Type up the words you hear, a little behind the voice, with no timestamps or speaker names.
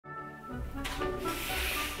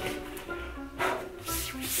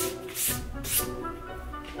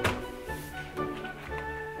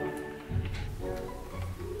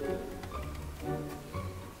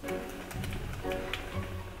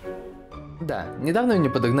Да, недавно мне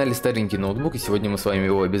подогнали старенький ноутбук, и сегодня мы с вами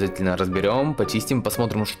его обязательно разберем, почистим,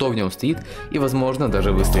 посмотрим, что в нем стоит, и, возможно,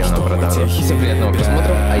 даже выставим на продажу. Всем приятного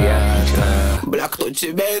просмотра, а я начинаю. Бля, кто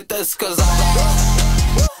тебе это сказал?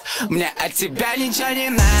 Мне от тебя ничего не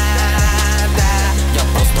надо. Я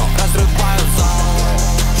просто разрываю зал.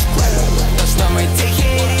 То, что мы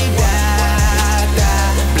тихие ребята.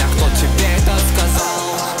 Бля, кто тебе это сказал?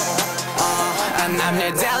 Она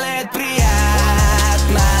мне делает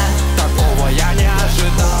приятно. Такого я не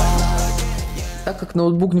ожидал. Так как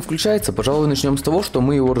ноутбук не включается, пожалуй, начнем с того, что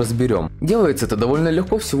мы его разберем. Делается это довольно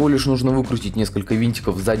легко, всего лишь нужно выкрутить несколько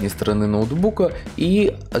винтиков с задней стороны ноутбука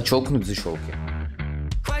и отщелкнуть защелки.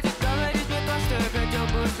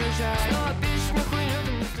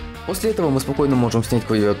 После этого мы спокойно можем снять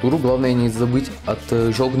клавиатуру, главное не забыть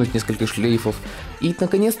отщелкнуть несколько шлейфов. И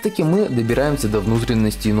наконец-таки мы добираемся до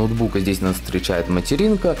внутренности ноутбука. Здесь нас встречает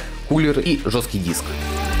материнка, кулер и жесткий диск.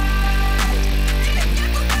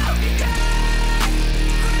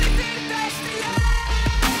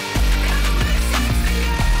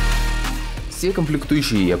 Все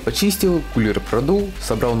комплектующие я почистил, кулер продул,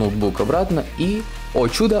 собрал ноутбук обратно и, о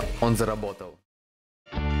чудо, он заработал.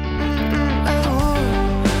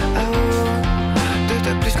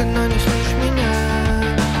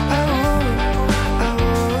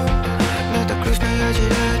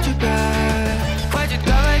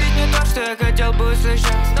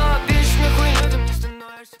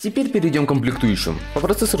 Теперь перейдем к комплектующим. По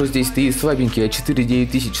процессору здесь стоит слабенький i4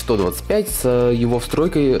 9125 с его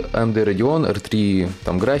встройкой AMD Radeon R3,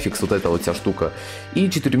 там графикс, вот эта вот вся штука, и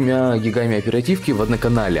 4 гигами оперативки в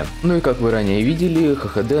одноканале. Ну и как вы ранее видели,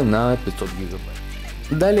 HHD на 500 гигабайт.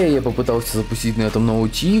 Далее я попытался запустить на этом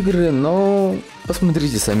ноуте игры, но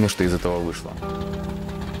посмотрите сами, что из этого вышло.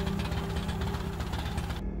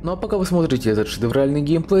 Ну а пока вы смотрите этот шедевральный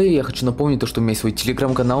геймплей, я хочу напомнить, что у меня есть свой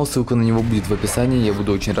телеграм-канал, ссылка на него будет в описании, я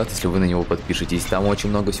буду очень рад, если вы на него подпишетесь, там очень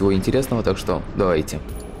много всего интересного, так что давайте.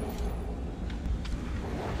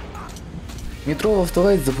 Метро Last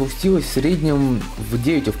Light запустилась в среднем в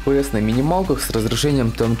 9 FPS на минималках с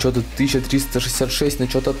разрешением там что-то 1366 на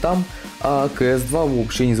что-то там, а CS2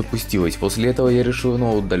 вообще не запустилась. После этого я решил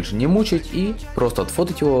ноут дальше не мучить и просто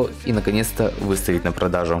отфотать его и наконец-то выставить на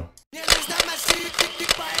продажу.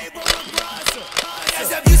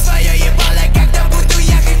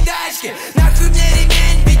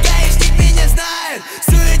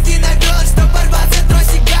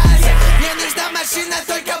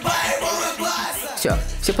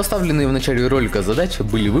 Все поставленные в начале ролика задачи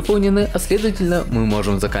были выполнены, а следовательно мы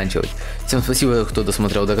можем заканчивать. Всем спасибо, кто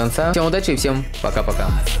досмотрел до конца. Всем удачи и всем пока-пока.